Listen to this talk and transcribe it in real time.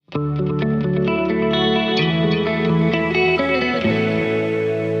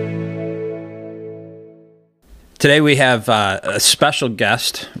Today we have a special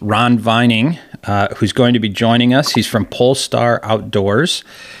guest, Ron Vining, who's going to be joining us. He's from Polestar Outdoors,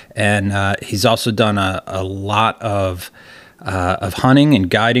 and he's also done a lot of hunting and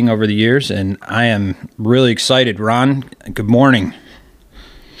guiding over the years, and I am really excited. Ron, good morning.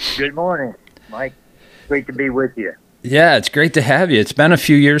 Good morning, Mike. Great to be with you. Yeah, it's great to have you. It's been a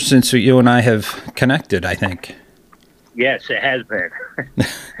few years since you and I have connected, I think. Yes, it has been.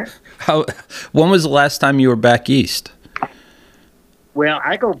 When was the last time you were back east? Well,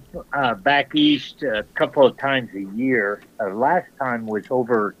 I go back east a couple of times a year. Last time was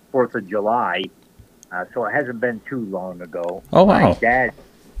over 4th of July, so it hasn't been too long ago. Oh, wow. My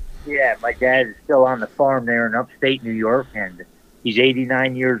dad is still on the farm there in upstate New York, and he's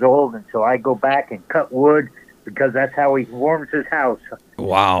 89 years old, and so I go back and cut wood because that's how he warms his house.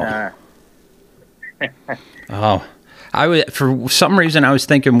 Wow. Oh. For some reason, I was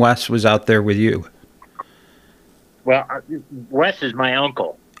thinking Wes was out there with you. Well, Wes is my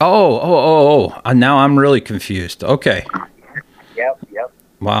uncle. Oh. Now I'm really confused. Okay. Yep.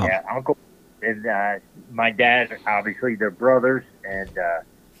 Wow. Yeah, uncle and my dad, obviously, they're brothers, and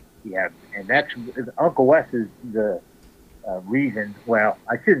and that's Uncle Wes is the reason. Well,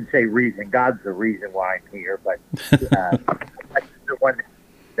 I shouldn't say reason. God's the reason why I'm here, but that's the one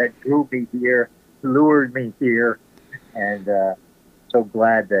that drew me here, lured me here. And so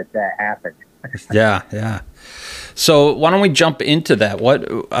glad that happened. Yeah. So why don't we jump into that?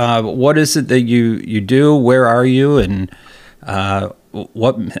 What is it that you do? Where are you? And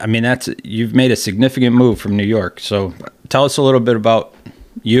you've made a significant move from New York. So tell us a little bit about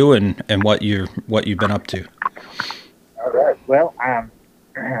you and what you've been up to. All right. Well,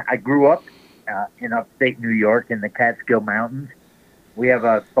 I grew up in upstate New York in the Catskill Mountains. We have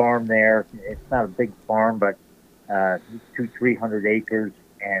a farm there. It's not a big farm, but 300 acres,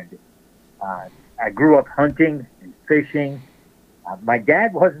 and I grew up hunting and fishing. My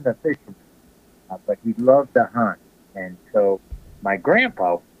dad wasn't a fisherman, but he loved to hunt, and so my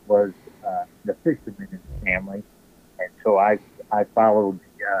grandpa was the fisherman in the family, and so I followed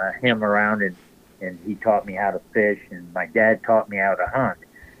him around, and he taught me how to fish, and my dad taught me how to hunt.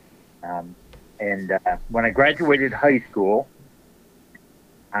 And when I graduated high school,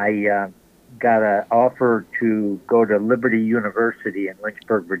 I got an offer to go to Liberty University in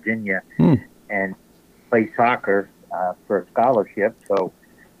Lynchburg, Virginia, and play soccer for a scholarship. So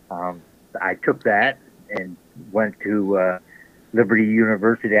I took that and went to Liberty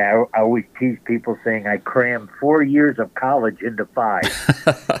University. I always tease people saying I crammed 4 years of college into 5.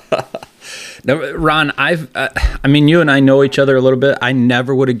 Now, Ron, you and I know each other a little bit. I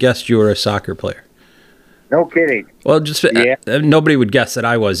never would have guessed you were a soccer player. No kidding. Well, nobody would guess that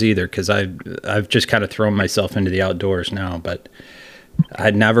I was either, because I've just kind of thrown myself into the outdoors now. But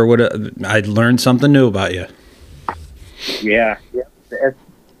I never would have. I'd learned something new about you. Yeah.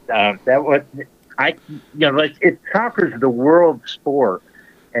 That was soccer's the world sport,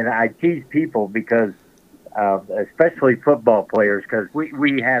 and I tease people because, especially football players, because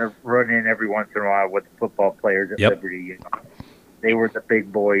we had a run in every once in a while with the football players at Liberty. They were the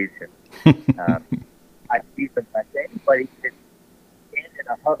big boys. And, I even like anybody can stand in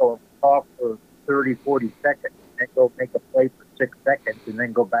a huddle and talk for 30, 40 seconds, and then go make a play for 6 seconds, and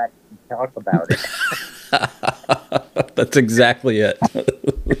then go back and talk about it. That's exactly it.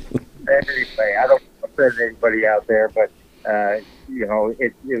 Anyway, I don't offend anybody out there, but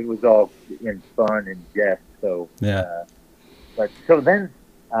it was all in fun and jest. So yeah. So then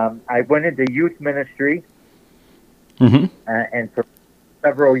I went into youth ministry, and for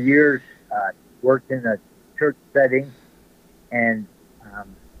several years. Worked in a church setting, and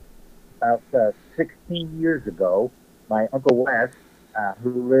about 16 years ago, my Uncle Wes,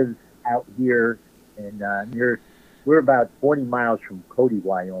 who lives out here we're about 20 miles from Cody,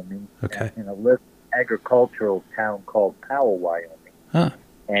 Wyoming, in a little agricultural town called Powell, Wyoming. Huh.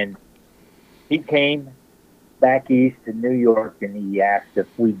 And he came back east to New York, and he asked if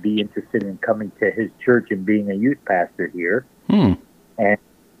we'd be interested in coming to his church and being a youth pastor here. And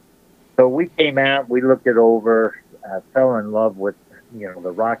so we came out, we looked it over, fell in love with, the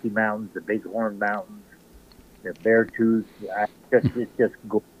Rocky Mountains, the Bighorn Mountains, the Beartooth. It's just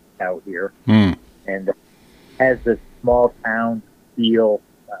gorgeous out here. And has this small town feel.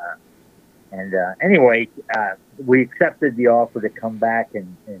 Anyway, we accepted the offer to come back,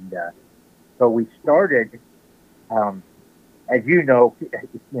 and so we started, as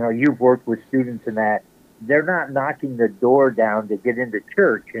you've worked with students in that, they're not knocking the door down to get into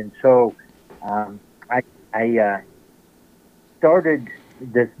church. And so I started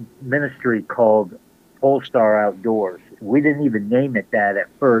this ministry called Polestar Outdoors. We didn't even name it that at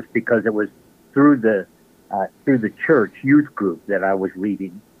first because it was through the through the church youth group that I was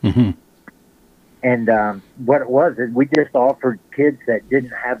leading. Mm-hmm. And what it was is we just offered kids that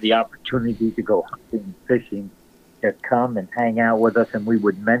didn't have the opportunity to go hunting and fishing to come and hang out with us, and we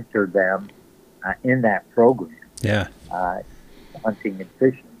would mentor them in that program, Yeah. hunting and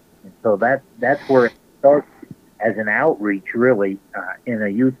fishing. And so that's where it started as an outreach, really, in a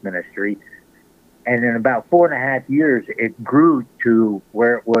youth ministry. And in about 4.5 years, it grew to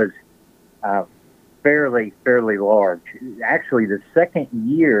where it was fairly large. Actually, the second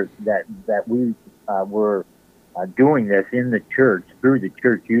year that we were doing this in the church through the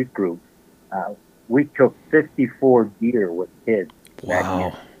church youth group, we took 54 deer with kids.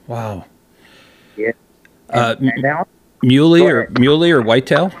 Wow! Wow! Yeah. And now, muley or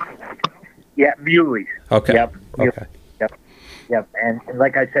whitetail? Yeah, muleys. Okay. Yep. Okay. Yep. And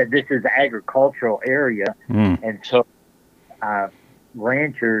like I said, this is an agricultural area, and so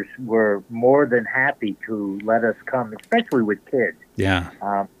ranchers were more than happy to let us come, especially with kids. Yeah.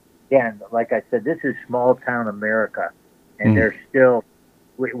 Again, like I said, this is small town America, and we're still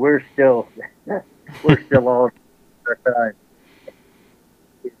we're still all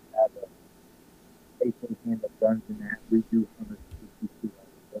they can handle guns and that. We do 162.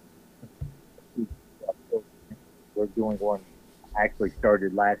 We're doing one actually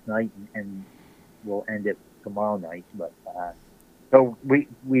started last night and we'll end it tomorrow night. But so we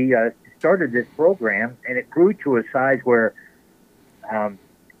started this program, and it grew to a size where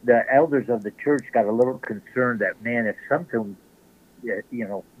the elders of the church got a little concerned that, man, if something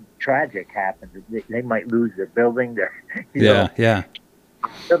tragic happens, they might lose their building. Yeah.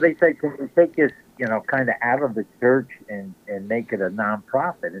 So they said, can we take this, kind of out of the church and make it a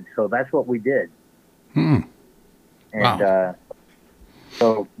nonprofit? And so that's what we did. And wow.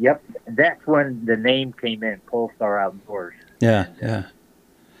 So, yep, that's when the name came in, Polestar Outdoors. Yeah, and, yeah.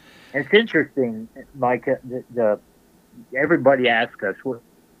 And it's interesting, Mike. Everybody asks us what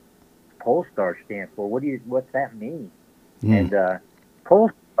Polestar stands for. What's that mean? And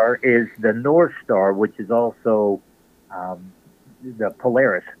Polestar is the North Star, which is also the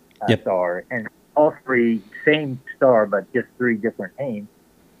Polaris star, and all three same star, but just three different names.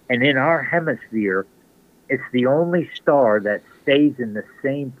 And in our hemisphere, it's the only star that stays in the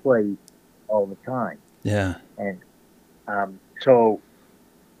same place all the time. Yeah. And so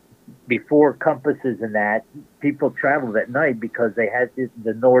before compasses and that, people traveled at night because they had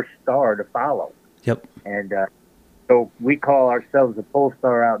the North Star to follow. Yep. And so we call ourselves the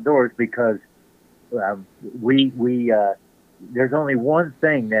Polestar Outdoors because we there's only one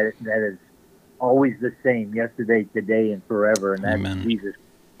thing that is always the same, yesterday, today, and forever, and that's Amen. Jesus.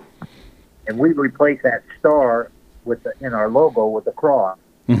 And we replace that star in our logo with a cross,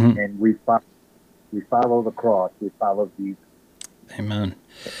 and we follow the cross. We follow Jesus. Amen.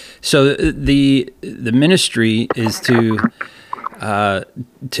 So the ministry is to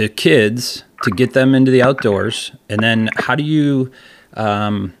kids, to get them into the outdoors, and then how do you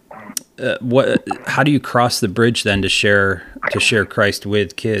cross the bridge then to share Christ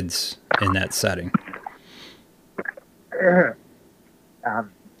with kids in that setting?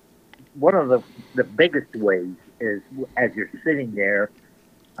 One of the biggest ways is as you're sitting there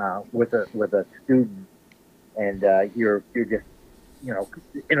with a student, and you're just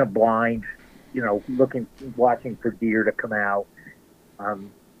in a blind, watching for deer to come out.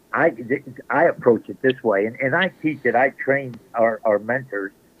 I approach it this way, and I teach it. I train our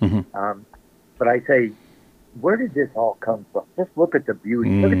mentors, but I say, where did this all come from? Just look at the beauty,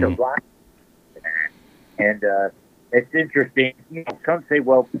 look at the rock, and it's interesting. Some say,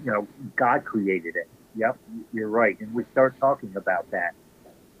 well, God created it. Yep, you're right, and we start talking about that.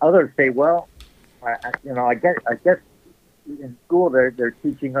 Others say, well, I guess in school they're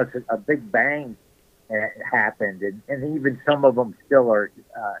teaching us a big bang happened, and even some of them still are.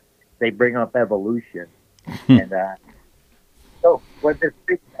 They bring up evolution, and so when this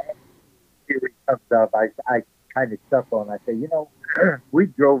big bang theory comes up, I kind of chuckle and I say, we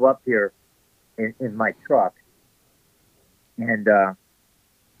drove up here in my truck, and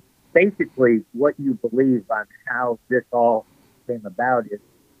basically what you believe on how this all came about is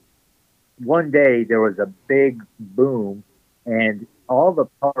one day there was a big boom, and all the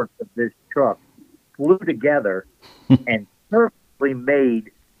parts of this truck flew together and perfectly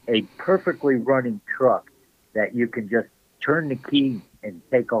made a perfectly running truck that you can just turn the key and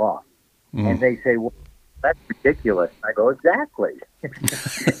take off. And they say, well, that's ridiculous. I go, exactly.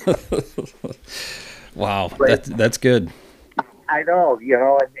 Wow, that's good. I know,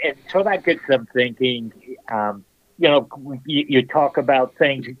 and so that gets them thinking. You talk about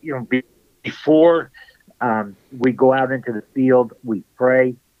things, before we go out into the field, we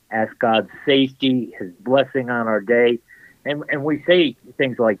pray. ask God's safety, His blessing on our day. And we say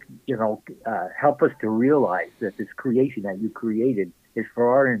things like, help us to realize that this creation that you created is for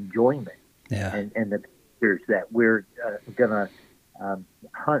our enjoyment. Yeah. And the creatures that we're going to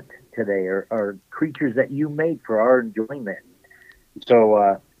hunt today are creatures that you made for our enjoyment.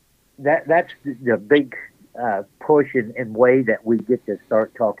 So that's the big push and way that we get to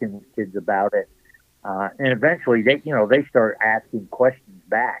start talking with kids about it. And eventually they start asking questions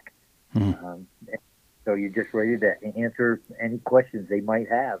back. So you're just ready to answer any questions they might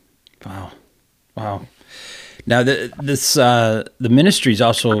have. Wow. Now, the ministries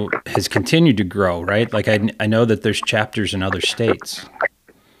also has continued to grow, right? Like I know that there's chapters in other states.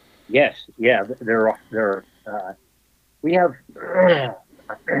 Yes, yeah. We have,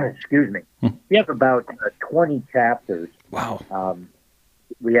 excuse me, we have about 20 chapters. Wow.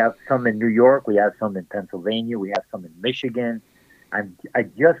 We have some in New York. We have some in Pennsylvania. We have some in Michigan. I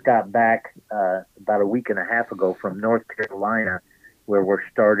just got back about a week and a half ago from North Carolina, where we're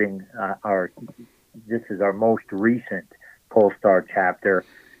starting this is our most recent Polestar chapter,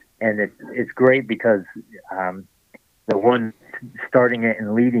 and it's great because the one starting it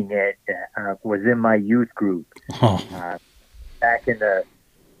and leading it was in my youth group back in the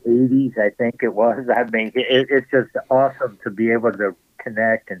 80s, I think it was. I mean, it's just awesome to be able to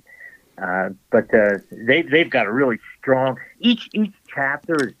connect and. But they've got a really strong. Each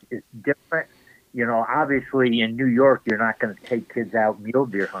chapter is different. Obviously in New York, you're not going to take kids out mule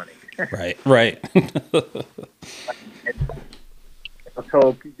deer hunting. Right.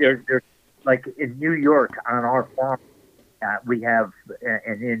 So there's like in New York on our farm, we have,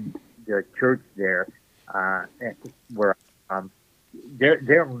 and in the church there, where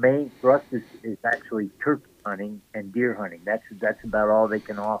their main thrust is actually turkey hunting and deer hunting. That's about all they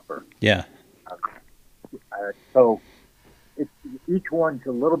can offer. Yeah. So each one's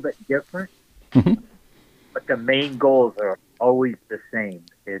a little bit different, but the main goals are always the same.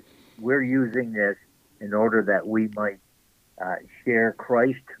 We're using this in order that we might share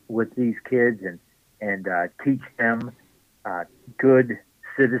Christ with these kids and teach them good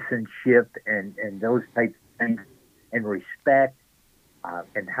citizenship and those types of things, and respect,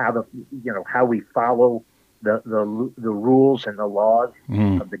 and how we follow the rules and the laws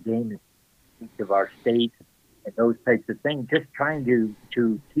of the game in each of our states and those types of things. Just trying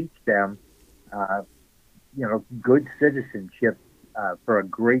to teach them, good citizenship for a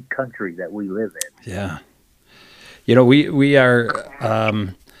great country that we live in. Yeah. We are,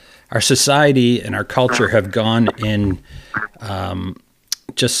 our society and our culture have gone in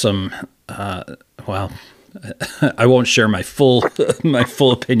just some, I won't share my full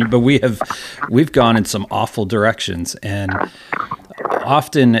opinion, but we've gone in some awful directions. And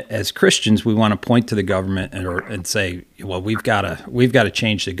often as Christians, we want to point to the government and say, well, we've got to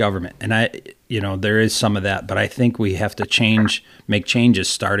change the government. And there is some of that, but I think we have to make changes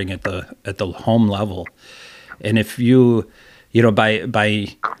starting at the home level. And if by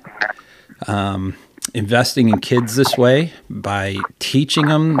investing in kids this way, by teaching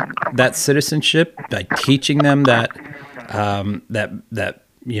them that citizenship, by teaching them that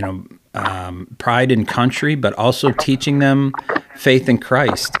pride in country, but also teaching them faith in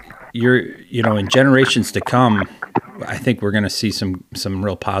Christ, in generations to come, I think we're going to see some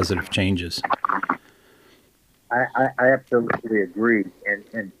real positive changes. I absolutely agree.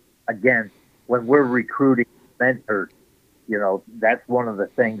 And again, when we're recruiting mentors, that's one of the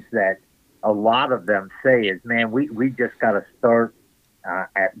things that a lot of them say is, man, we just got to start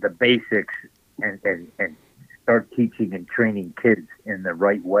at the basics and start teaching and training kids in the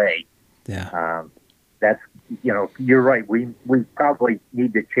right way. Yeah. That's, you're right. We probably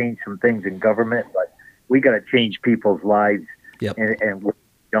need to change some things in government, but we got to change people's lives. Yep. And we're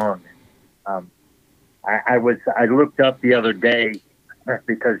young. I looked up the other day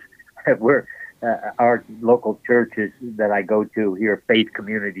because we're our local churches that I go to here, Faith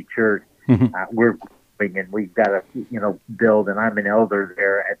Community Church. We're growing and we've got to build, and I'm an elder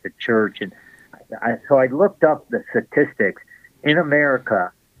there at the church, and so I looked up the statistics in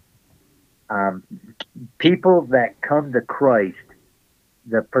America. People that come to Christ,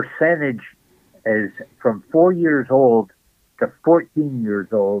 the percentage is from 4 years old to 14 years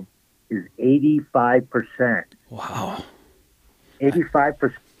old is 85%. Wow. 85%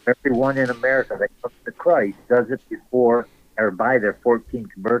 of everyone in America that comes to Christ does it before or by their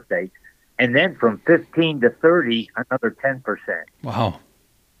 14th birthday. And then from 15 to 30, another 10%. Wow.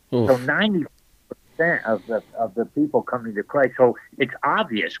 Oof. So 90% of the people coming to Christ. So it's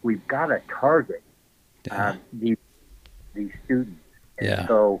obvious we've got to target these students. And yeah.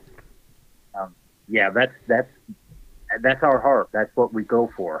 So, that's that's our heart. That's what we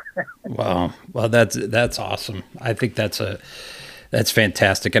go for. Wow. Well, that's awesome. I think that's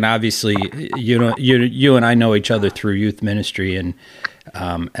fantastic. And obviously, you and I know each other through youth ministry, and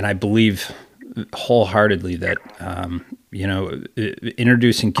I believe wholeheartedly that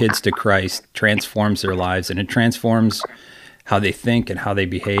introducing kids to Christ transforms their lives, and it transforms how they think and how they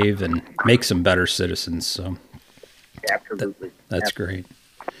behave, and makes them better citizens. So Absolutely. that's great.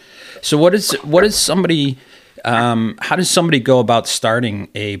 So what is somebody? How does somebody go about starting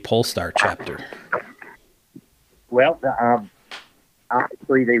a Polestar chapter? Well,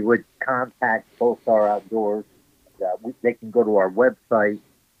 obviously they would contact Polestar Outdoors. They can go to our website,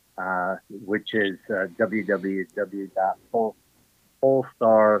 which is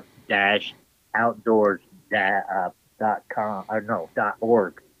www.polestar-outdoors.com.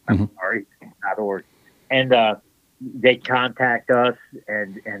 .org. Mm-hmm. Sorry, .org. And they contact us,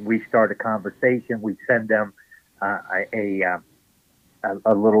 and we start a conversation. We send them a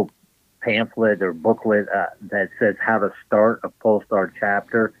little pamphlet or booklet that says how to start a Polestar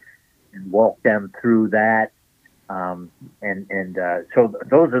chapter, and walk them through that. So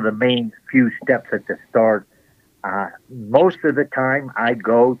those are the main few steps at the start. Most of the time, I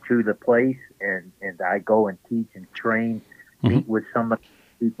go to the place and I go and teach and train, meet with some of the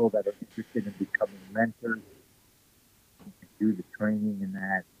people that are interested in becoming mentors, do the training and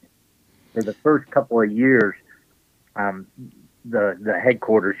that. For the first couple of years, the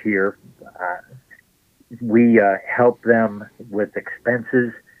headquarters here, we help them with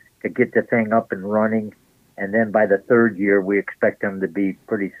expenses to get the thing up and running. And then by the third year, we expect them to be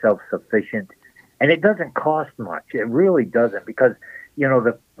pretty self-sufficient. And it doesn't cost much. It really doesn't, because,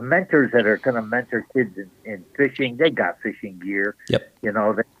 the mentors that are going to mentor kids in fishing, they got fishing gear. Yep.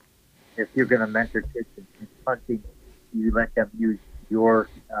 If you're going to mentor kids in hunting, you let them use your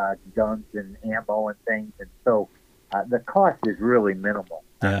guns and ammo and things. And so the cost is really minimal.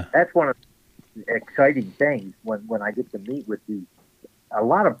 Yeah. That's one of the exciting things when I get to meet with these. A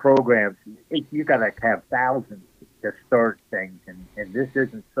lot of programs, you got to have thousands to start things, and this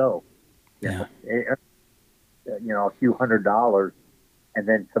isn't so. Yeah. A few $100s, and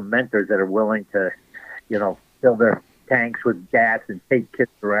then some mentors that are willing to, fill their tanks with gas and take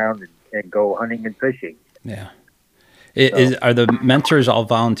kids around and go hunting and fishing. Yeah. Are the mentors all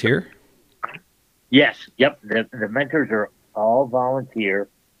volunteer? Yes. Yep. The mentors are all volunteer.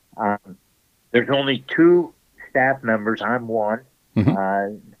 There's only 2 staff members. I'm one.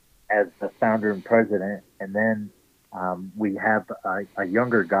 As the founder and president, and then we have a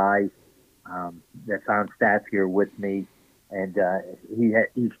younger guy that's on staff here with me, and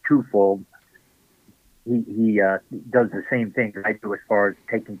he's twofold. He does the same thing I do as far as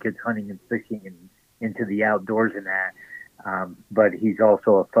taking kids hunting and fishing and into the outdoors and that, but he's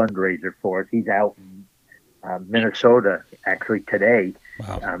also a fundraiser for us. He's out in Minnesota actually today.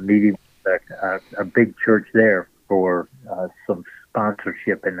 Wow. Meeting with a big church there for some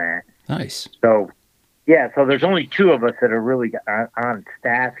sponsorship in that. Nice. So there's only 2 of us that are really on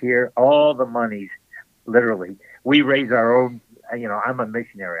staff here. All the monies, literally, we raise our own. I'm a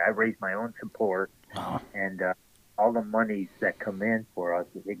missionary. I raise my own support. Wow. And all the monies that come in for us,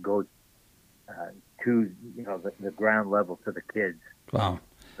 it goes to the ground level to the kids. Wow.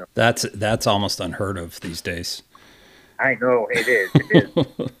 So, that's almost unheard of these days. I know it is. It is.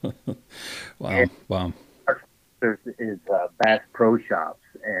 Wow. Wow. There is Bass Pro Shops,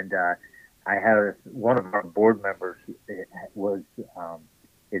 and I have one of our board members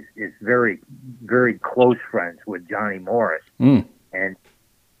is very, very close friends with Johnny Morris, and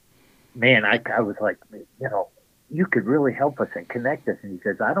man, I was like, you could really help us and connect us. And he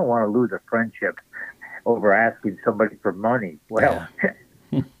says, I don't want to lose a friendship over asking somebody for money. Well, yeah.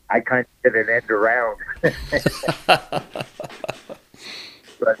 I kind of did an end around,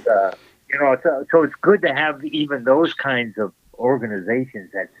 but. So it's good to have even those kinds of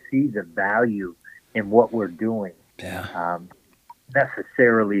organizations that see the value in what we're doing. Yeah.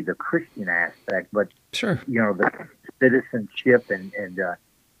 Necessarily the Christian aspect, but sure. The citizenship and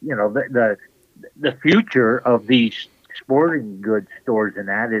the future of these sporting goods stores and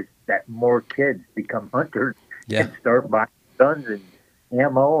that is that more kids become hunters and start buying guns and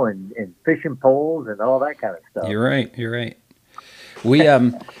ammo and fishing poles and all that kind of stuff. You're right.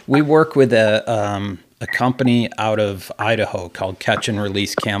 We work with a company out of Idaho called Catch and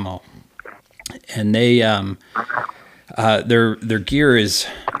Release Camo, and they their gear is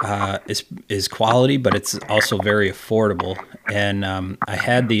quality, but it's also very affordable. And I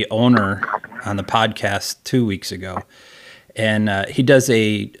had the owner on the podcast 2 weeks ago, and he does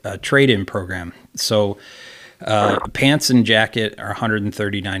a trade-in program. So Pants and jacket are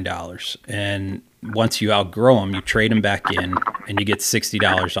 $139, and once you outgrow them, you trade them back in, and you get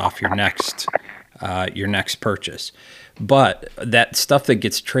 $60 off your next purchase. But that stuff that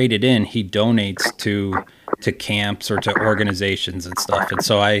gets traded in, he donates to camps or to organizations and stuff. And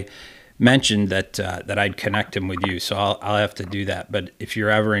so I mentioned that I'd connect him with you, so I'll have to do that. But if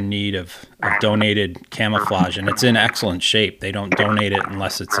you're ever in need of donated camouflage, and it's in excellent shape, they don't donate it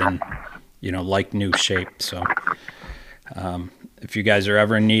unless it's in like new shape. So if you guys are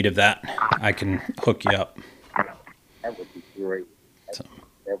ever in need of that, I can hook you up. That would be great.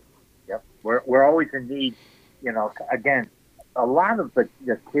 Yep. We're always in need. Again, a lot of the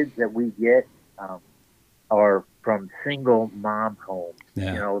kids that we get are from single mom homes.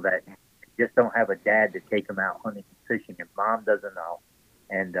 Yeah. That just don't have a dad to take them out hunting and fishing, and mom doesn't know,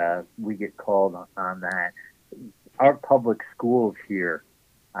 and we get called on that. Our public schools here,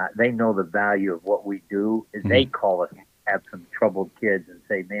 they know the value of what we do. Is They call us, have some troubled kids, and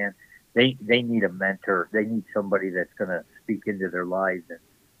say, man, they need a mentor. They need somebody that's going to speak into their lives. And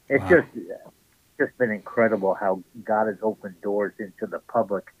it's just been incredible how God has opened doors into the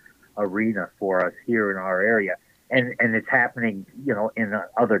public arena for us here in our area. And it's happening, in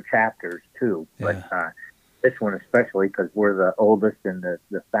other chapters too. Yeah. But this one especially, because we're the oldest and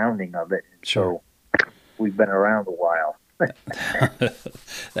the founding of it. Sure. So we've been around a while.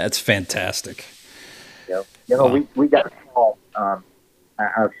 That's fantastic. Yep. We got a call.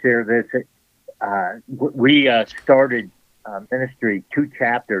 I'll share this. We started ministry 2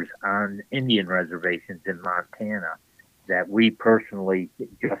 chapters on Indian reservations in Montana that we personally,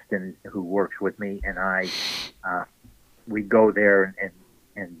 Justin, who works with me, and I, we go there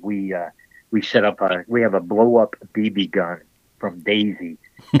and we set up we have a blow up BB gun from Daisy,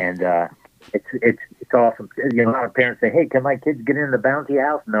 and it's awesome. A lot of parents say, "Hey, can my kids get in the bounty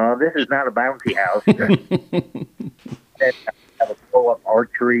house?" No, this is not a bounty house. They have a blow up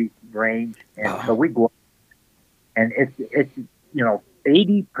archery range, and so we go, and it's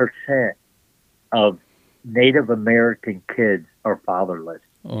 80% of Native American kids are fatherless.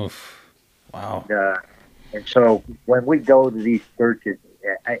 Oof. Wow. And so when we go to these churches,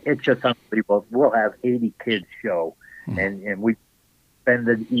 it's just unbelievable. We'll have 80 kids show, and we spend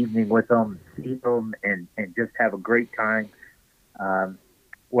the evening with them, see them, and just have a great time.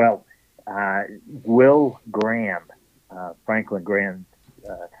 Will Graham, Franklin Graham's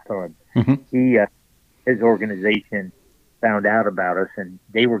son, his organization found out about us, and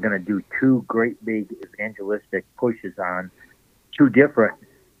they were going to do 2 great big evangelistic pushes on 2 different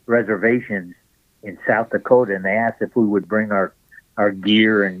reservations in South Dakota, and they asked if we would bring our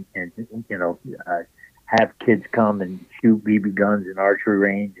gear and have kids come and shoot BB guns and archery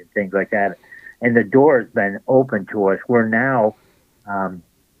range and things like that. And the door has been open to us. We're now on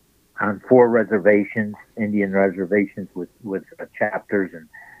 4 reservations, Indian reservations with chapters, and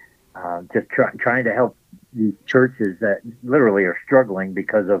just trying to help these churches that literally are struggling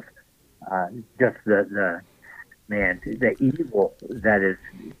because of just the evil that is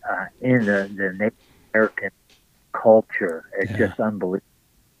in the Native American culture. It's just unbelievable.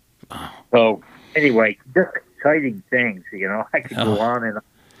 So anyway, just exciting things. I could go on and on.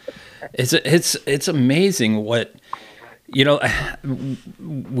 It's amazing what we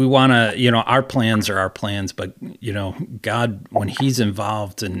want to, our plans are our plans, but God, when he's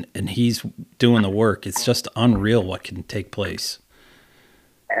involved and he's doing the work, it's just unreal what can take place.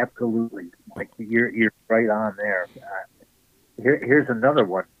 Absolutely. Like you're right on there. Here's another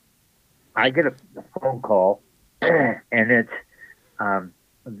one. I get a phone call, and it's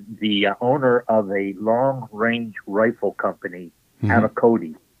the owner of a long-range rifle company out of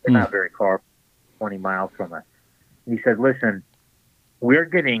Cody. They're not very far, 20 miles from us. He said, "Listen, we're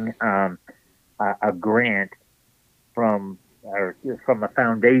getting a grant from a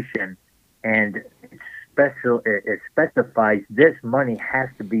foundation, and it specifies this money has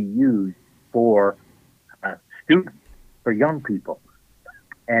to be used for students, for young people."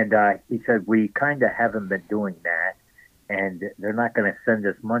 And he said, "We kind of haven't been doing that, and they're not going to send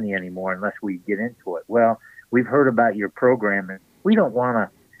us money anymore unless we get into it." Well, we've heard about your program, and we don't want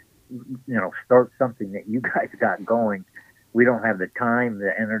to start something that you guys got going. We don't have the time,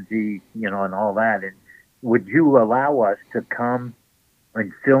 the energy, and all that. And would you allow us to come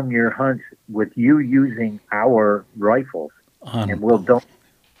and film your hunts with you using our rifles? And we'll don't.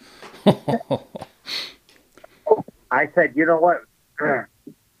 I said, you know what?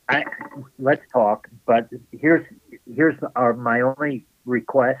 Let's talk. But here's my only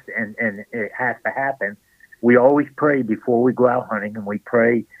request, and it has to happen. We always pray before we go out hunting, and we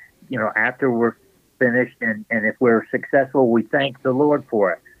pray after we're finished, and if we're successful, we thank the Lord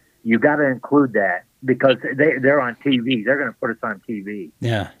for it. You got to include that. because they're on TV. They're going to put us on TV.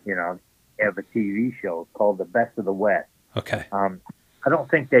 Yeah. You know, they have a TV show called The Best of the West. Okay. I don't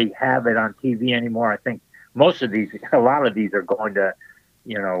think they have it on TV anymore. I think a lot of these are going to,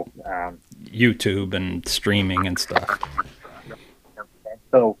 YouTube and streaming and stuff.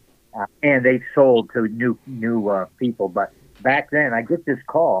 So, and they've sold to new people. But back then, I get this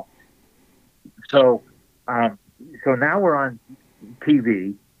call. So now we're on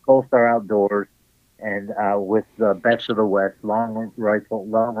TV, Polestar Outdoors, and with the Best of the West, long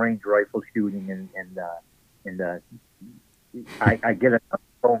range rifle shooting, and I get a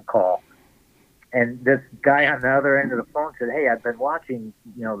phone call, and this guy on the other end of the phone said, "Hey, I've been watching,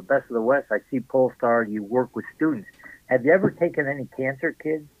 the Best of the West. I see Polestar. You work with students. Have you ever taken any cancer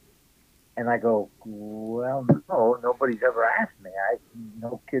kids?" And I go, "Well, no, nobody's ever asked me.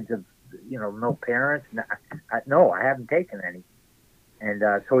 No kids have, no parents. No, I haven't taken any." And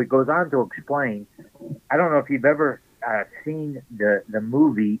so he goes on to explain. I don't know if you've ever seen the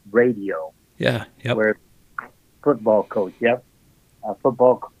movie Radio. Yeah. Yep. Where football coach. Yep.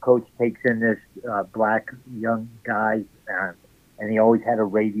 Football coach takes in this black young guy, and he always had a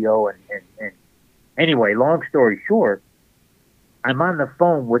radio. And anyway, long story short, I'm on the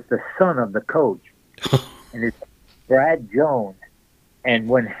phone with the son of the coach, and it's Brad Jones. And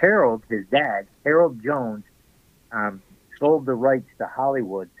when Harold, his dad, Harold Jones, sold the rights to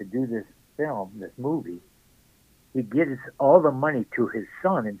Hollywood to do this film, this movie, he gives all the money to his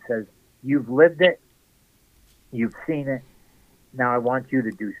son and says, "You've lived it. You've seen it. Now I want you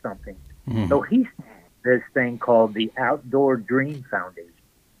to do something." Mm-hmm. So he started this thing called the Outdoor Dream Foundation.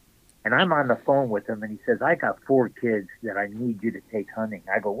 And I'm on the phone with him, and he says, "I got 4 kids that I need you to take hunting."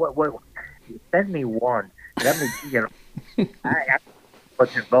 I go, What? Send me one. Let me, I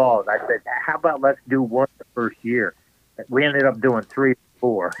what's involved. I said, "How about let's do one the first year?" We ended up doing 3 or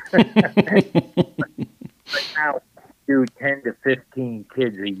 4. But now we do 10 to 15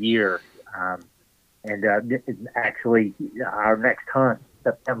 kids a year. And actually, our next hunt,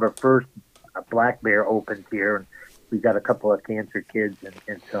 September 1st, a black bear opens here, and we got a couple of cancer kids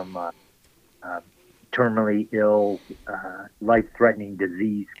and some terminally ill, life-threatening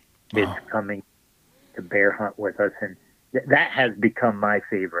disease kids coming to bear hunt with us. And that has become my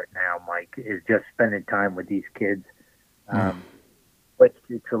favorite now, Mike, is just spending time with these kids. But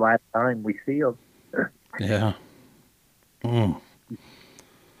it's the last time we see them. Yeah. Mm.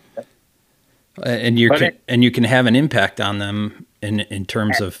 And you can have an impact on them in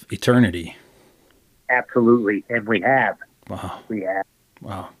terms of eternity. Absolutely, and we have. Wow. We have.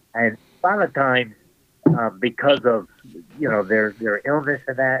 Wow. And a lot of times, because of their illness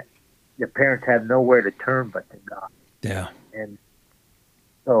and that, the parents have nowhere to turn but to God. Yeah. And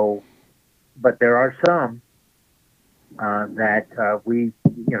so, but there are some that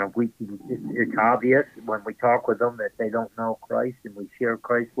it's obvious when we talk with them that they don't know Christ, and we share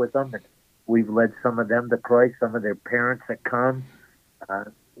Christ with them, and we've led some of them to Christ, some of their parents that come.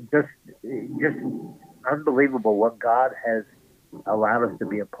 Just unbelievable what God has allowed us to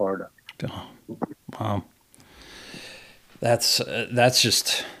be a part of. Oh, wow. That's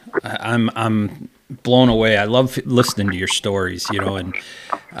just, I'm blown away. I love listening to your stories, and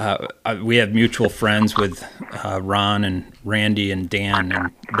we have mutual friends with Ron and Randy and Dan,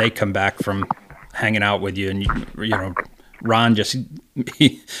 and they come back from hanging out with you, and Ron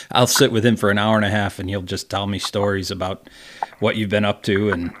I'll sit with him for an hour and a half, and he'll just tell me stories about what you've been up to,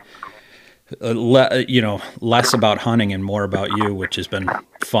 and less about hunting and more about you, which has been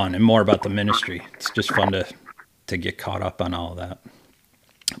fun, and more about the ministry. It's just fun to get caught up on all of that.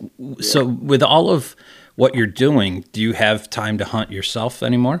 So with all of what you're doing, do you have time to hunt yourself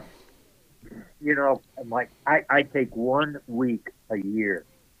anymore? Mike, I take 1 week a year,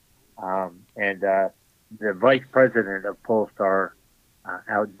 and the vice president of Polestar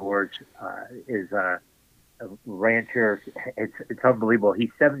Outdoors is a rancher. It's unbelievable.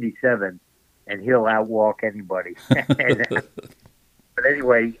 He's 77, and he'll outwalk anybody. But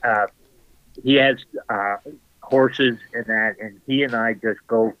anyway, he has horses and that, and he and I just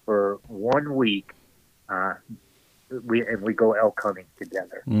go for 1 week. We go elk hunting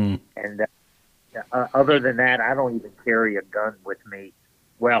together. And other than that, I don't even carry a gun with me.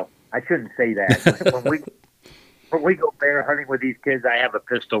 Well, I shouldn't say that. When we go bear hunting with these kids, I have a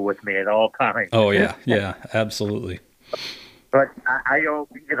pistol with me at all times. Oh yeah, yeah, absolutely. But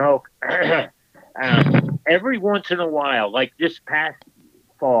every once in a while, like this past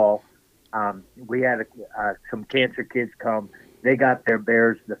fall, we had some cancer kids come. They got their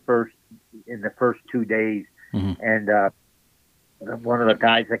bears in the first 2 days, and one of the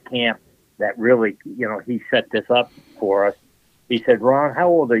guys at camp that really, he set this up for us. He said, "Ron, how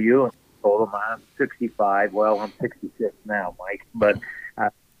old are you?" told him I'm 65. Well, I'm 66 now, Mike. But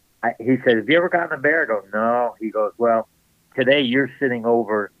he said, "Have you ever gotten a bear?" I go, "No." He goes, "Well, today you're sitting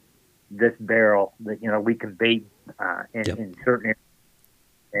over this barrel that we can bait in certain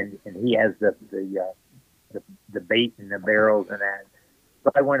areas, and he has the bait in the barrels and that."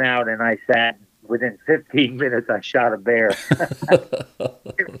 So I went out and I sat. Within 15 minutes, I shot a bear.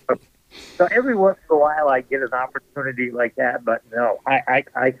 So every once in a while, I get an opportunity like that. But no,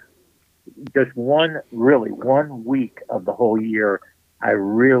 I just one week of the whole year, I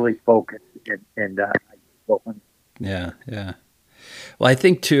really focus and focus. Yeah, yeah. Well, I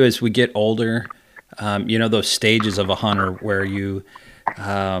think too, as we get older, those stages of a hunter where you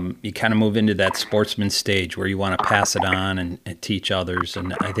kind of move into that sportsman stage where you want to pass it on and teach others.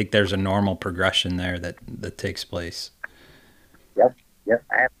 And I think there's a normal progression there that takes place. Yep,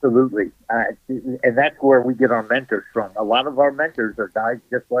 absolutely. And that's where we get our mentors from. A lot of our mentors are guys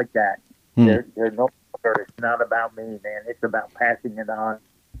just like that. They're no longer, it's not about me, man. It's about passing it on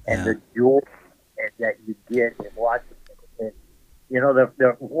and the joy that you get in watching it.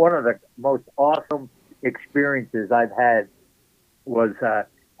 The one of the most awesome experiences I've had was a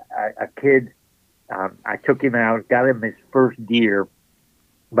kid. I took him out, got him his first deer,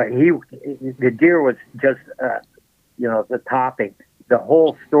 but the deer was just the topping. The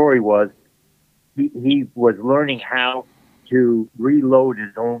whole story was he was learning how to reload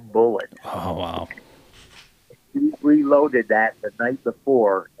his own bullet. Oh wow! He reloaded that the night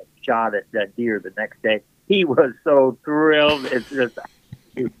before and shot at that deer the next day. He was so thrilled. It's just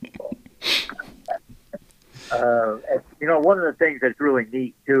one of the things that's really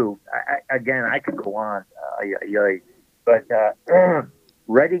neat too. I could go on, but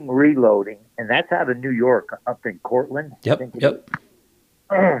Reading Reloading, and that's out of New York, up in Cortland. Yep.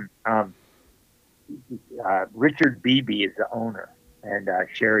 Richard Beebe is the owner, and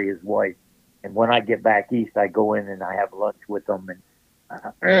Sherry, his wife. And when I get back east, I go in and I have lunch with them.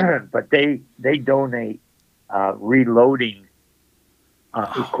 And but they donate reloading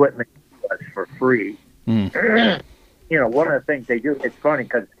equipment to us for free. One of the things they do, it's funny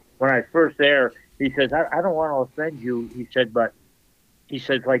because when I was first there, he says, I don't want to offend you. He said, but he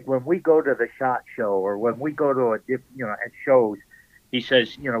says, like when we go to the SHOT Show or when we go to at shows, he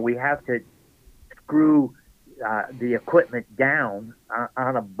says, we have to screw the equipment down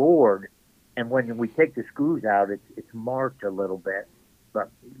on a board. And when we take the screws out, it's marked a little bit. But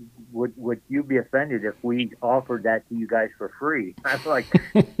would you be offended if we offered that to you guys for free? I was like,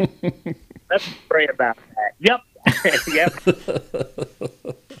 let's pray about that. Yep. Yep.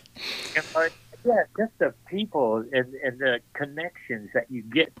 Yeah, just the people and the connections that you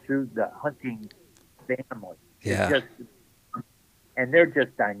get through the hunting family. Yeah. And they're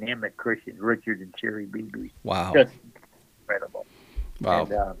just dynamic Christians, Richard and Sherry Beebe. Wow. Just incredible. Wow.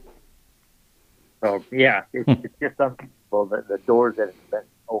 And, so, yeah, it's just unbelievable, the doors that have been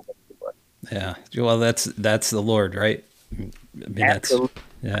opened to us. Yeah. Well, that's the Lord, right? I mean, Absolutely.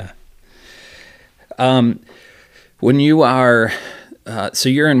 Yeah. When you are, so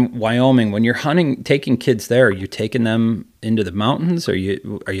you're in Wyoming, when you're hunting, taking kids there, are you taking them into the mountains? Are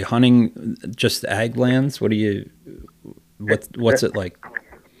you hunting just ag lands? What's it like?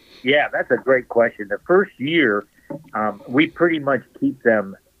 Yeah, that's a great question. The first year, we pretty much keep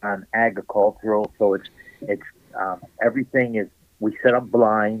them on agricultural. So it's everything is, we set up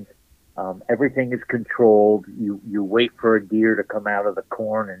blinds. Everything is controlled. You wait for a deer to come out of the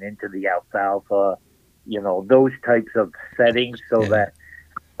corn and into the alfalfa, those types of settings. So that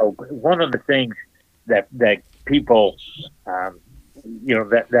one of the things that people,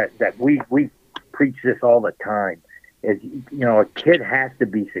 that we preach this all the time is, a kid has to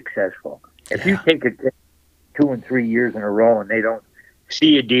be successful. If you take a kid 2 and 3 years in a row and they don't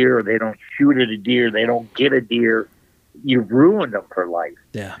see a deer, or they don't shoot at a deer, they don't get a deer, you've ruined them for life.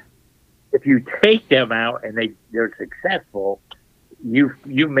 Yeah. If you take them out and they're successful, you've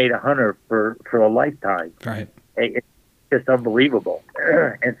made a hunter for a lifetime. Right. It's just unbelievable.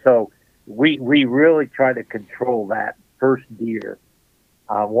 And so we really try to control that first deer.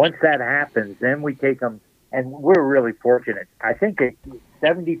 Once that happens, then we take them, and we're really fortunate. I think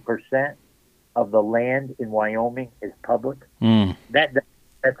 70% of the land in Wyoming is public. That's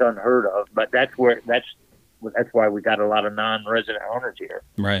unheard of, but that's why we got a lot of non-resident owners here.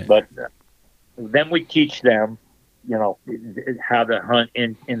 Right. But then we teach them, how to hunt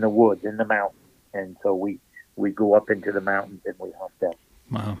in the woods, in the mountains, and so we go up into the mountains and we hunt them.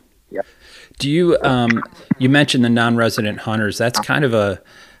 Wow. Yep. Do you you mentioned the non-resident hunters? That's kind of a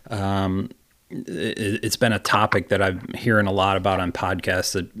it's been a topic that I'm hearing a lot about on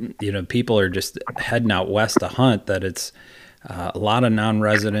podcasts, that people are just heading out west to hunt, that it's a lot of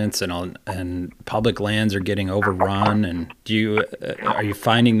non-residents and public lands are getting overrun. And are you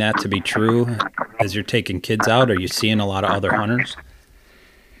finding that to be true as you're taking kids out? Are you seeing a lot of other hunters?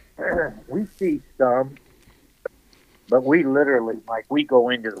 We see some, but we literally, like, we go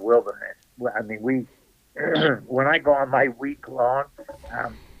into the wilderness. I mean, we when I go on my week long,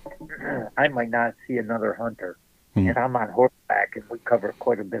 um, I might not see another hunter, and I'm on horseback, and we cover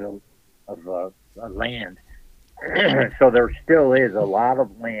quite a bit of land. So there still is a lot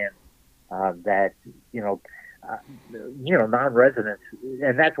of land that uh, non-residents,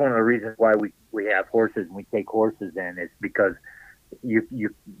 and that's one of the reasons why we have horses and we take horses in, is because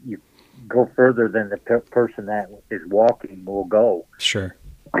you go further than the person that is walking will go. Sure.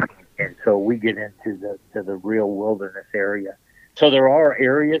 And so we get into the real wilderness area. So there are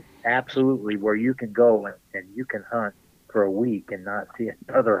areas absolutely where you can go and you can hunt for a week and not see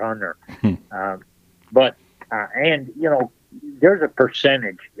another hunter. But there's a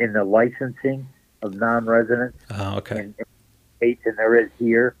percentage in the licensing of non-residents in states, and there is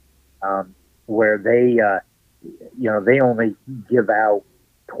here, where they only give out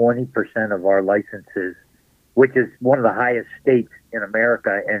 20% of our licenses, which is one of the highest states in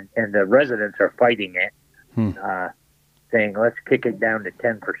America, and the residents are fighting it, saying, let's kick it down to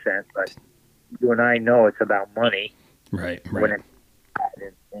 10%. But you and I know it's about money. Right. When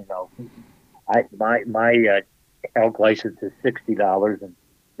my elk license is $60, and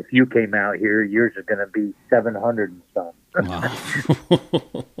if you came out here, yours is going to be 700 and some.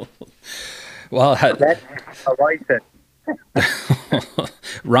 Wow. Well, that's a license.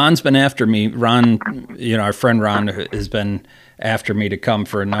 Ron's been after me. Ron, our friend Ron has been after me to come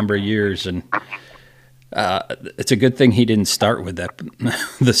for a number of years, and it's a good thing he didn't start with that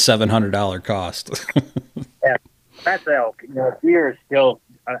the $700 cost. Yeah, that's elk. Deer is still,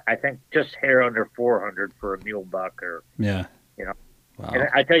 I think, just hair under 400 for a mule buck, or Wow. And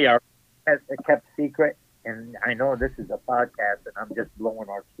I tell you, it's a kept secret, and I know this is a podcast, and I'm just blowing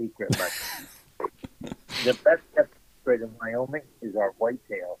our secret, but the best kept secret in Wyoming is our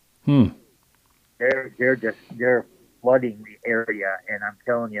whitetail. They're flooding the area, and I'm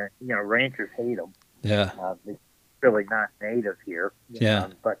telling you, ranchers hate them. Yeah, they're really not native here. Yeah,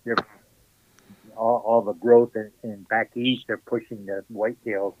 but they're all the growth in back east. They're pushing the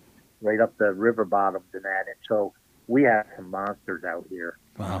whitetails right up the river bottoms and that, and so we have some monsters out here.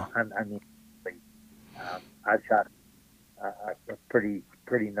 Wow. I mean, I've shot a pretty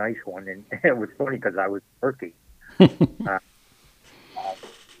nice one, and it was funny because I was working. I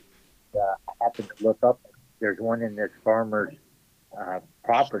happened to look up. There's one in this farmer's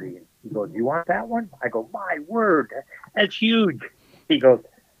property. And he goes, "Do you want that one?" I go, "My word, that's huge." He goes,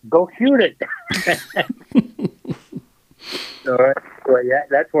 "Go shoot it." So yeah,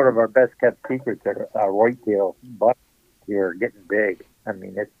 that's one of our best kept secrets. Our whitetail bucks here are getting big. I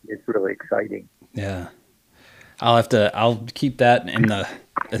mean, it's really exciting. Yeah, I'll keep that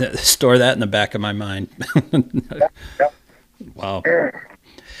store that in the back of my mind. Yep. Wow.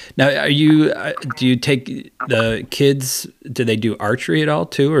 Now, do you take the kids? Do they do archery at all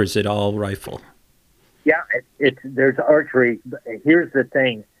too, or is it all rifle? Yeah, there's archery. Here's the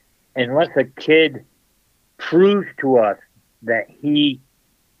thing: unless a kid proves to us that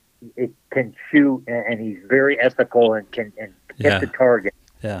it can shoot and he's very ethical and can hit the target.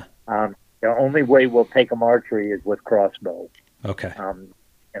 Yeah. The only way we'll take them archery is with crossbow. Okay.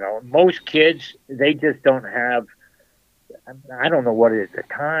 Most kids, they just don't have, I don't know what it is, the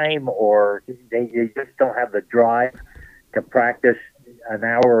time, or they just don't have the drive to practice an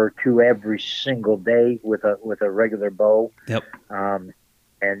hour or two every single day with a regular bow. Yep.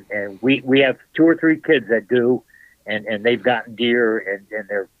 And we have 2 or 3 kids that do, and they've gotten deer, and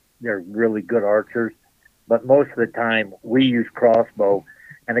they're really good archers. But most of the time, we use crossbow.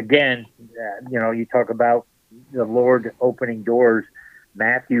 And again, you talk about the Lord opening doors.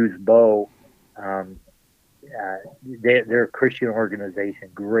 Matthew's Bow, they're a Christian organization.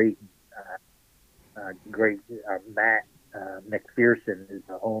 Great. Matt McPherson is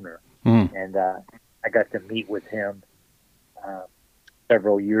the owner, and I got to meet with him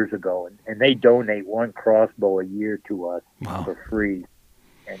several years ago, and they donate 1 crossbow a year to us. Wow. For free.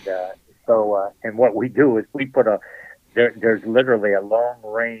 And and what we do is we put there's literally a long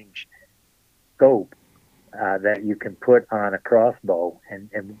range scope that you can put on a crossbow,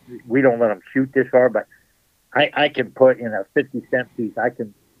 and we don't let them shoot this far, but I can put in a 50-cent piece. I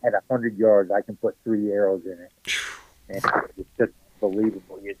can, at 100 yards, I can put 3 arrows in it, and it's just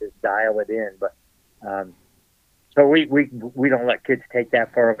believable. You just dial it in, but so we don't let kids take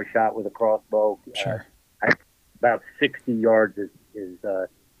that far of a shot with a crossbow. Sure. About 60 yards is the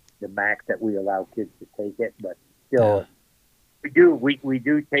max that we allow kids to take it, but still, We do. We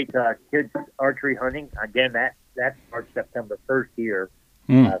do take kids archery hunting again. That starts September 1st here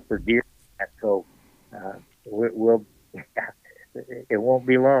Mm. for deer. And so we'll it won't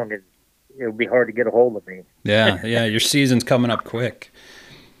be long, and it'll be hard to get a hold of me. Yeah, yeah. Your season's coming up quick.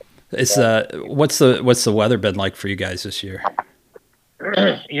 It's what's the weather been like for you guys this year?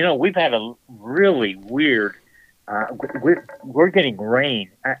 We've had a really weird. We're getting rain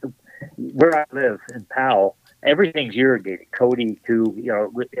where I live in Powell. Everything's irrigated. Cody too.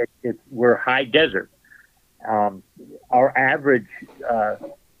 We're high desert. Our average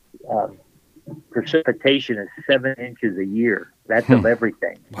precipitation is 7 inches a year. That's of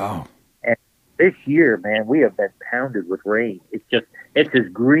everything. Wow. And this year, man, we have been pounded with rain. It's as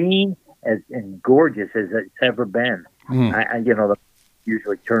green and gorgeous as it's ever been. The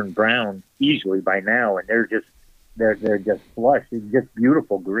usually turn brown easily by now, and they're just flush. It's just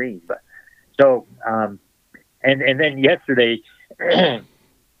beautiful green. But so and then yesterday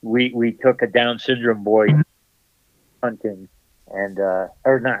we took a Down syndrome boy hunting and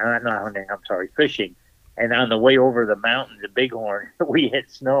or not hunting. I'm sorry, fishing. And on the way over the mountain to Bighorn, we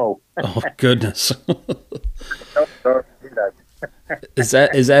hit snow. Oh goodness! Is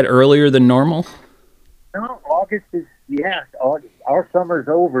that earlier than normal? No, August is August. Our summer's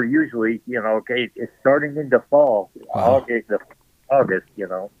over usually. Okay, it's starting into fall. Wow. August.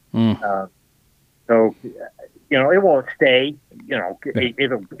 So it won't stay.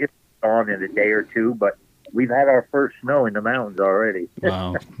 It'll go on in a day or two. But we've had our first snow in the mountains already.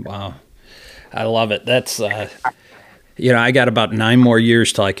 Wow. I love it. That's, I got about 9 more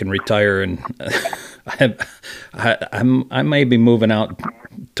years till I can retire, and I may be moving out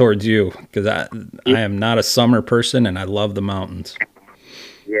towards you because I am not a summer person, and I love the mountains.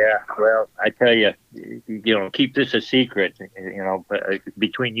 Yeah, well, I tell you, keep this a secret,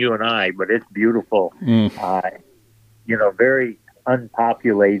 between you and I, but it's beautiful. Very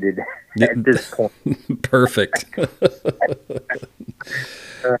unpopulated at this point. Perfect.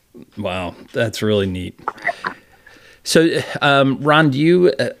 Wow, that's really neat. So, Ron,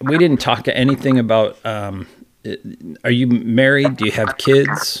 we didn't talk anything about, are you married? Do you have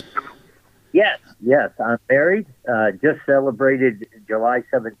kids? Yes, I'm married. Just celebrated July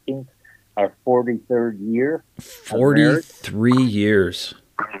 17th, our 43rd year. 43 years.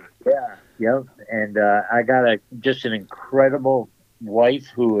 Yeah, yep. And I got just an incredible wife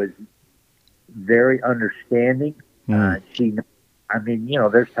who is very understanding. There's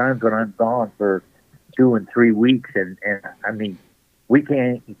times when I'm gone for 2 and 3 weeks, and we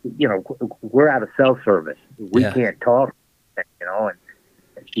can't, we're out of cell service. We can't talk, and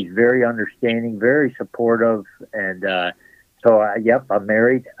she's very understanding, very supportive. And I'm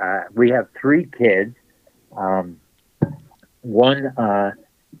married. We have 3 kids.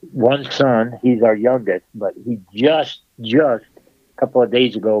 One son, he's our youngest, but he just a couple of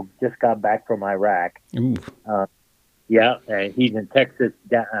days ago just got back from Iraq. And he's in Texas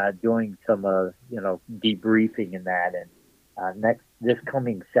doing some debriefing and that, and this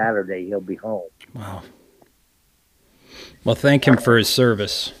coming Saturday he'll be home. Wow. Well, thank him for his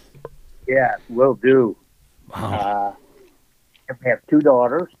service. Yeah, will do. Wow. We have 2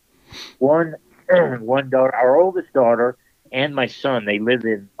 daughters. One daughter, our oldest daughter, and my son. They live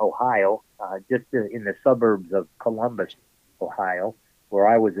in Ohio, just in the suburbs of Columbus, Ohio, where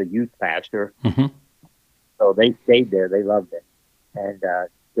I was a youth pastor. Mm-hmm. So they stayed there. They loved it, and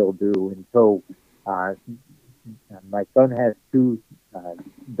still do. And so my son has 2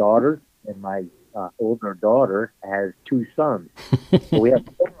 daughters, and my older daughter has 2 sons. So we have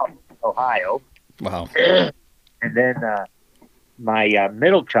 4 in Ohio. Wow. And then my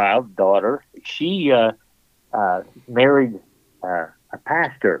middle child daughter, she married a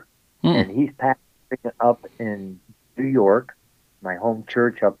pastor, and he's pastoring up in New York, my home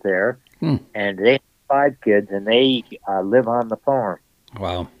church up there, and they have 5 kids, and they live on the farm.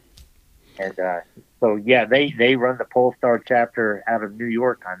 Wow. And they run the Polestar chapter out of New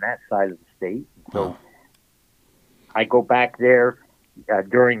York on that side of the state. So I go back there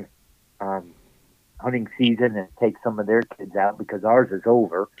during hunting season and take some of their kids out because ours is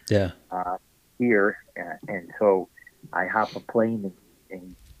over. Yeah. Here, and so I hop a plane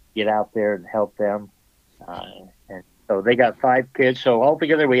and get out there and help them. And so they got 5 kids. So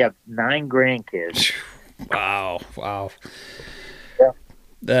altogether we have 9 grandkids. Wow. Yeah.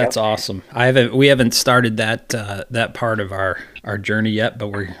 That's awesome. We haven't started that part of our journey yet, but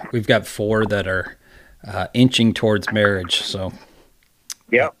we've got 4 that are inching towards marriage. So.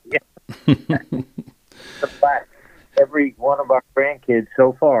 Yeah. Every one of our grandkids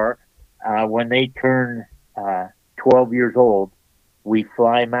so far, when they turn 12 years old, we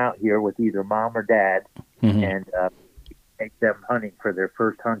fly them out here with either mom or dad, and take them hunting for their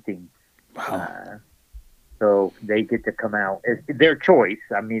first hunting. Wow. So they get to come out. It's their choice.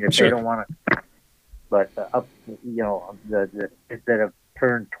 I mean, if Sure. they don't want to, but the kids that have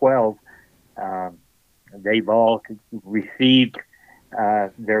turned 12, they've all received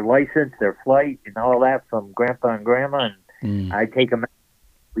their license, their flight, and all that from Grandpa and Grandma, and I take them.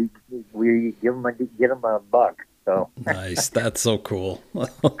 We get them a buck. So Nice. That's so cool.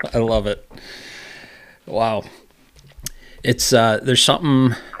 I love it. Wow. It's there's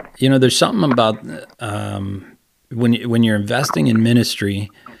something about when you're investing in ministry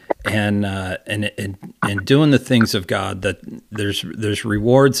and doing the things of God, that there's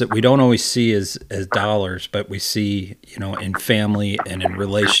rewards that we don't always see as dollars, but we see, in family and in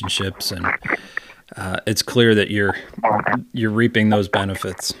relationships, and it's clear that you're reaping those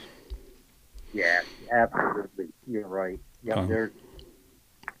benefits. Yeah, absolutely. You're right. Yeah, they're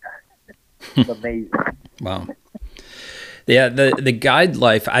amazing. Wow. Yeah, the guide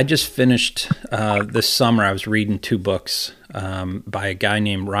life. I just finished this summer. I was reading 2 books by a guy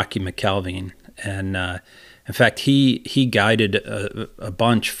named Rocky McKelvey, and in fact, he guided a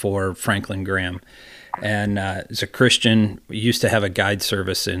bunch for Franklin Graham. And as a Christian, we used to have a guide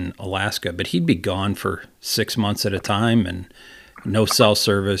service in Alaska, but he'd be gone for 6 months at a time, and no cell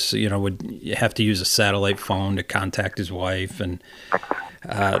service. Would have to use a satellite phone to contact his wife, and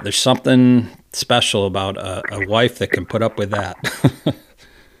there's something special about a wife that can put up with that.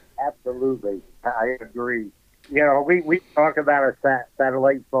 Absolutely, I agree. We talk about a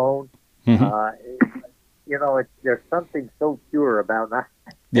satellite phone. Mm-hmm. There's something so pure about not.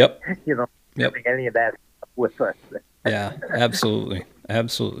 Yep. Having any of that with us. Yeah, absolutely. We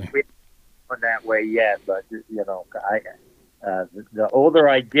haven't gone that way yet, but the older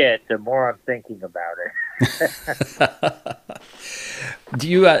I get, the more I'm thinking about it. Do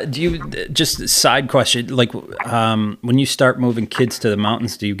you just side question, like when you start moving kids to the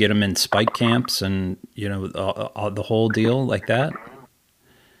mountains, do you get them in spike camps and the whole deal like that?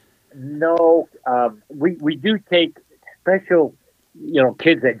 No, we do take special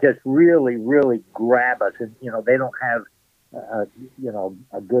kids that just really really grab us, and they don't have a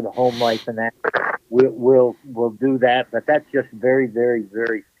good home life, and that we'll do that, but that's just very very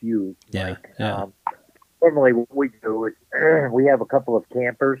very few. Yeah. Normally what we do is we have a couple of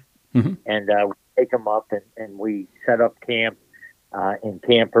campers, mm-hmm. and we take them up and we set up camp in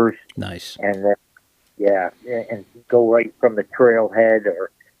campers. Nice. And and go right from the trailhead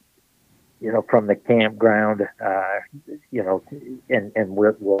or from the campground, and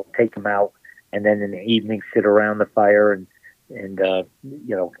we'll take them out, and then in the evening sit around the fire and have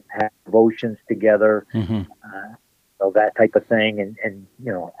devotions together, mm-hmm. That type of thing, and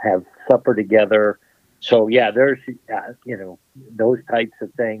have supper together. So there's those types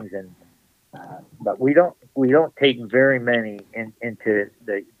of things, and but we don't take very many into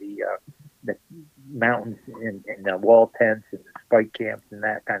the mountains and the wall tents and the spike camps and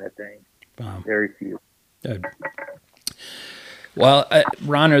that kind of thing. Very few. Good. Well,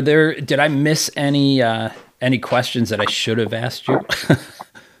 Ron, did I miss any questions that I should have asked you?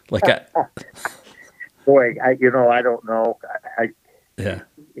 Boy, I don't know. Yeah.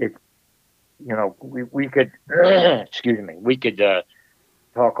 We could, excuse me, we could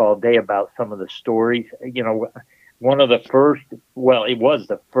talk all day about some of the stories. One of the first, it was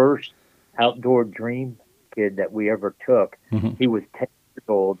the first outdoor dream kid that we ever took. Mm-hmm. He was 10 years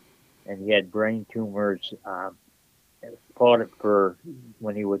old, and he had brain tumors. Fought it for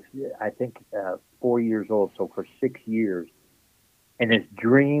when he was, I think, 4 years old, so for 6 years. And his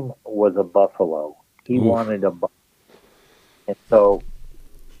dream was a buffalo. He wanted a buffalo. And so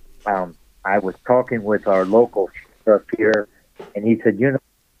I was talking with our local sheriff here, and he said,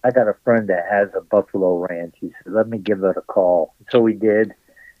 I got a friend that has a buffalo ranch. He said, let me give it a call. So we did,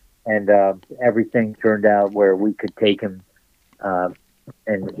 and everything turned out where we could take him, and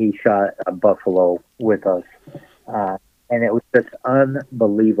he shot a buffalo with us. And it was just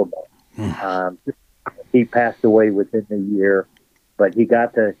unbelievable. He passed away within the year, but he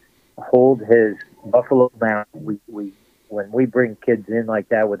got to hold his buffalo mount. We when we bring kids in like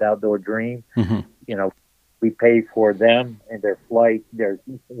that with Outdoor Dream, mm-hmm. We pay for them and their flight. There's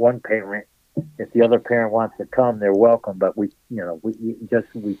one parent. If the other parent wants to come, they're welcome. But we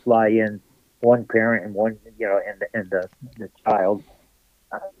fly in one parent and one, and the child,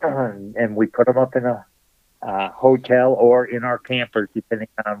 and we put them up in a hotel or in our campers, depending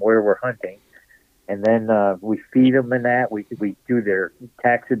on where we're hunting. And then we feed them in that. We do their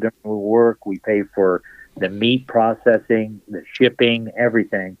taxidermy work. We pay for the meat processing, the shipping,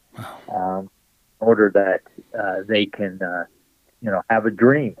 everything, in order that they can, have a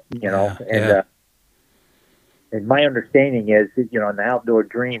dream, and my understanding is, that, in the Outdoor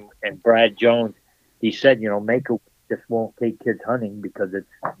Dream and Brad Jones, he said, make a just won't take kids hunting because it's,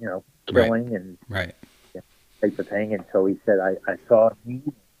 Right. killing and Right. type of thing. And so he said, I saw a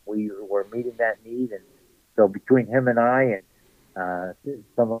need. We were meeting that need. And so between him and I and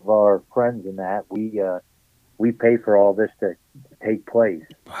some of our friends in that, we pay for all this to take place.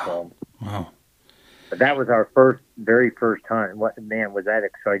 Wow. So, Wow. but that was our very first hunt. What man was that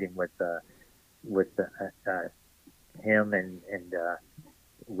exciting with him and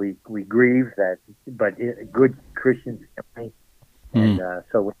we grieve that, but a good Christian family, and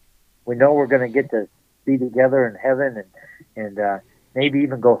so we know we're going to get to be together in heaven and maybe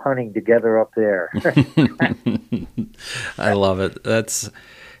even go hunting together up there. I love it. That's,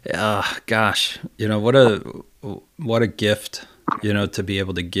 gosh, what a gift, to be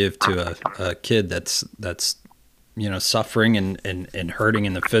able to give to a kid that's suffering and hurting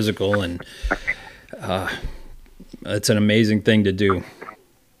in the physical, and it's an amazing thing to do.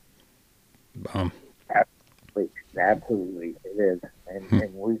 Absolutely, it is,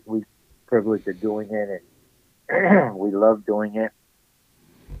 and we privileged of doing it, and we love doing it.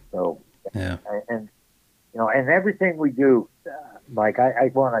 So Yeah. and and everything we do, Mike,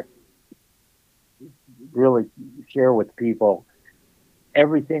 I want to really share with people.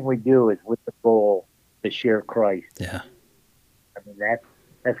 Everything we do is with the goal to share Christ. Yeah. I mean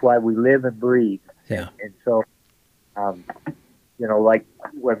that's why we live and breathe. Yeah. And so, like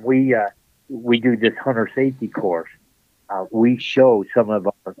when we do this hunter safety course, we show some of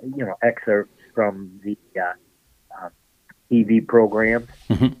our excerpts from the TV programs,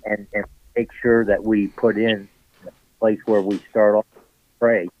 Mm-hmm. and make sure that we put in a place where we start off to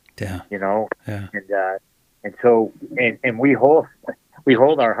pray. Yeah. Yeah. And so and we hold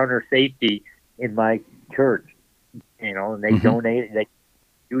our hunter safety in my church, and they donate, they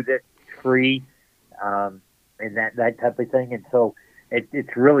do this free, and that type of thing. And so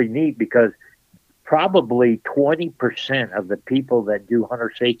it's really neat because probably 20% of the people that do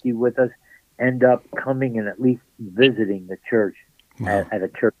hunter safety with us end up coming and at least visiting the church. Wow. at a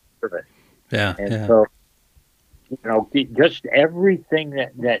church service. Yeah. And Yeah. so, just everything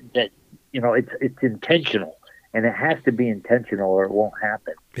that it's intentional, and it has to be intentional or it won't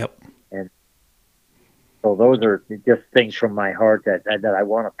happen. Yep. And so those are just things from my heart that I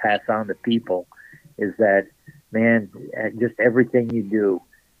want to pass on to people, is that, man, just everything you do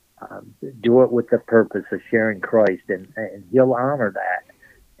it with the purpose of sharing Christ, and he'll honor that,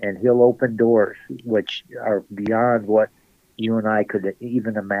 and he'll open doors which are beyond what you and I could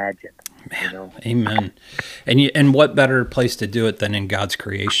even imagine. Man, amen. And what better place to do it than in God's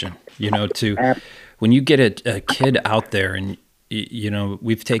creation? When you get a kid out there, and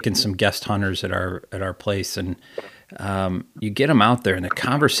we've taken some guest hunters at our place, and you get them out there, and the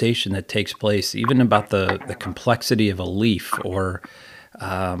conversation that takes place, even about the complexity of a leaf, or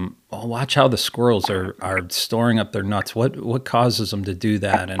watch how the squirrels are storing up their nuts. What causes them to do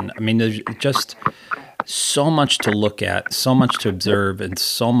that? And I mean, there's just so much to look at, so much to observe, and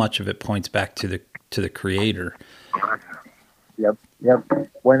so much of it points back to the Creator. Yep.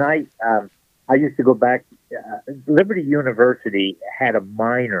 When I used to go back, Liberty University had a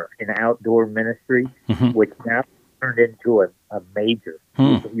minor in outdoor ministry, which now turned into a major.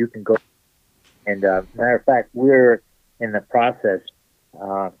 You can go, and matter of fact, we're in the process.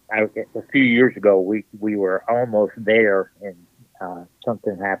 A few years ago, we were almost there, and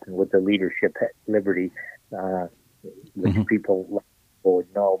something happened with the leadership at Liberty, which people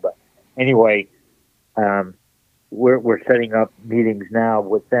would know. But anyway, we're setting up meetings now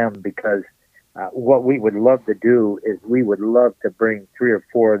with them, because what we would love to do is we would love to bring 3 or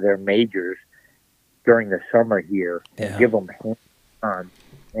 4 of their majors during the summer here, and give them hands-on,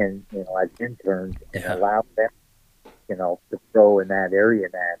 and as interns, and allow them to grow in that area.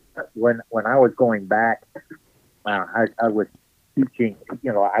 But when I was going back, I was teaching.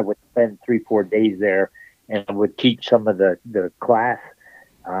 I would spend 3-4 days there, and I would teach some of the class.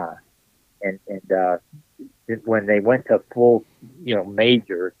 And when they went to full,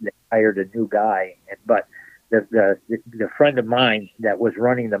 major, they hired a new guy. But the friend of mine that was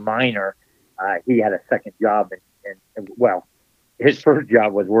running the minor, he had a second job, and well, his first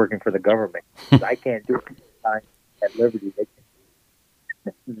job was working for the government. I can't do it at Liberty. They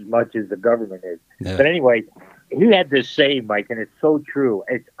can, as much as the government is. Yeah. But anyway, he had this saying, Mike, and it's so true.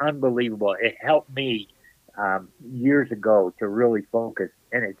 It's unbelievable. It helped me years ago to really focus.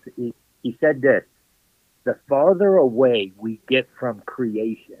 And he said this: the farther away we get from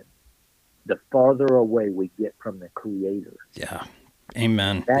creation, the farther away we get from the Creator. Yeah.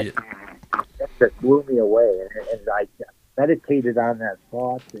 Amen. That just blew me away. And I meditated on that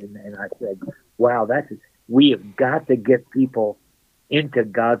thought, and I said, wow, that's, we have got to get people into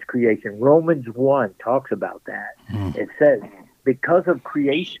God's creation. Romans 1 talks about that. It says, because of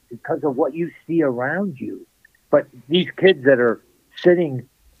creation, because of what you see around you. But these kids that are sitting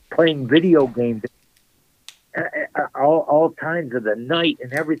playing video games all times of the night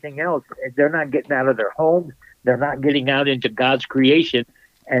and everything else, they're not getting out of their homes. They're not getting out into God's creation,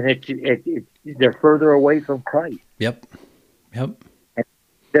 and they're further away from Christ. Yep. And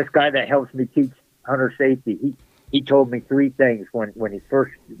this guy that helps me teach hunter safety, he told me 3 things when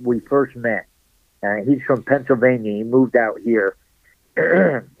we first met. He's from Pennsylvania. He moved out here,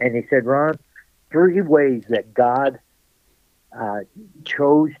 and he said, "Ron, 3 ways that God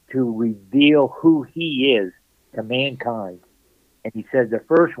chose to reveal who He is to mankind." And he said the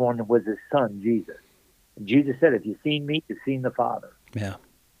first one was His Son, Jesus. And Jesus said, "If you've seen me, you've seen the Father." Yeah.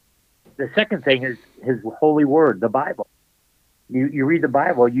 The second thing is His holy word, the Bible. You read the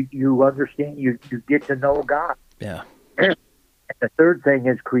Bible, you understand, you get to know God. Yeah. And the third thing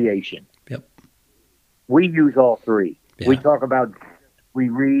is creation. Yep. We use all 3. Yeah. We talk about, we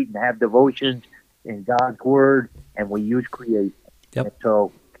read and have devotions in God's word, and we use creation. Yep. And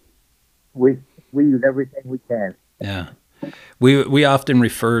so we use everything we can. Yeah. We often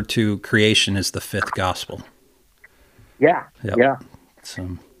refer to creation as the 5th gospel. Yeah. Yep. Yeah.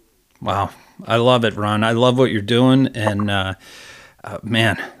 So, wow. I love it, Ron. I love what you're doing. And,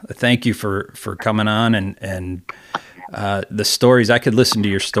 man, thank you for coming on and the stories. I could listen to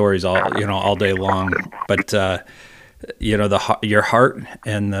your stories all day long, but, your heart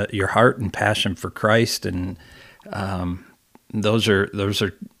and your heart and passion for Christ. And, those are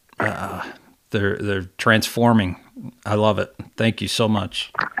they're transforming. I love it. Thank you so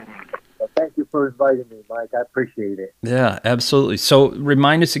much. Well, thank you for inviting me, Mike. I appreciate it. Yeah, absolutely. So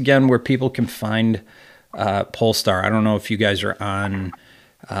remind us again where people can find Polestar. I don't know if you guys are on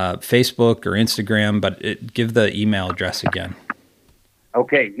Facebook or Instagram, but give the email address again.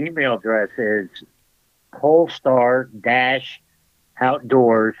 Okay, email address is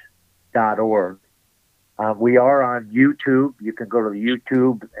polestar-outdoors.org. We are on YouTube. You can go to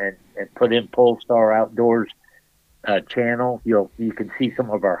YouTube and put in Polestar Outdoors channel. You can see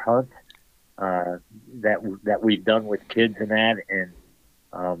some of our hunts that we've done with kids and that, and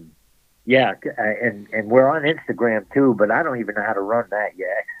and we're on Instagram too, but I don't even know how to run that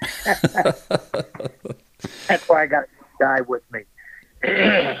yet. That's why I got a guy with me.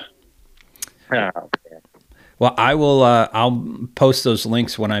 Oh, man. Well, I will. I'll post those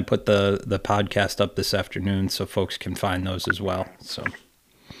links when I put the podcast up this afternoon, so folks can find those as well. So,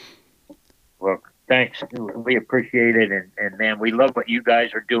 well, thanks. We appreciate it, and man, we love what you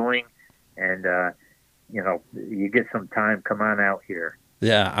guys are doing. And you get some time, come on out here.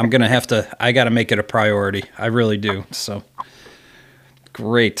 Yeah, I'm gonna have to. I got to make it a priority. I really do. So,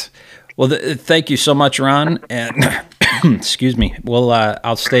 great. Well, thank you so much, Ron. And excuse me. Well,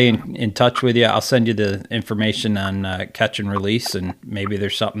 I'll stay in touch with you. I'll send you the information on catch and release, and maybe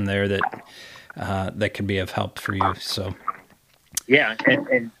there's something there that could be of help for you. So, yeah,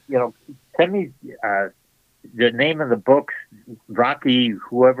 and send me the name of the books, Rocky,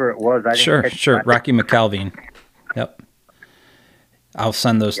 whoever it was. Sure. Rocky McAlveen. Yep. I'll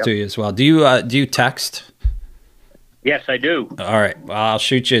send those to you as well. Do you text? Yes, I do. All right. Well, I'll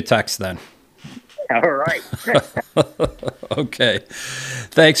shoot you a text then. All right. Okay.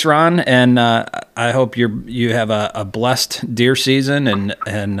 Thanks, Ron, and I hope you have a blessed deer season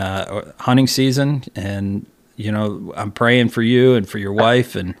and hunting season. And I'm praying for you and for your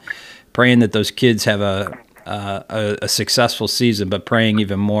wife, and praying that those kids have a successful season. But praying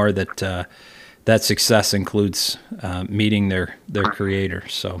even more that that success includes meeting their Creator.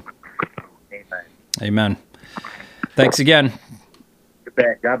 So, Amen. Thanks again. You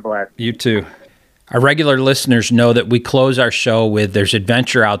bet. God bless. You too. Our regular listeners know that we close our show with "There's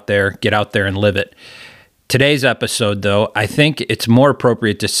adventure out there. Get out there and live it." Today's episode, though, I think it's more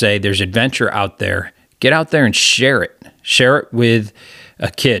appropriate to say there's adventure out there. Get out there and share it. Share it with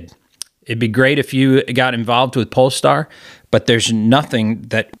a kid. It'd be great if you got involved with Polestar, but there's nothing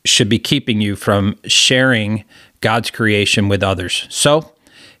that should be keeping you from sharing God's creation with others. So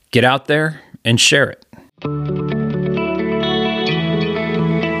get out there and share it.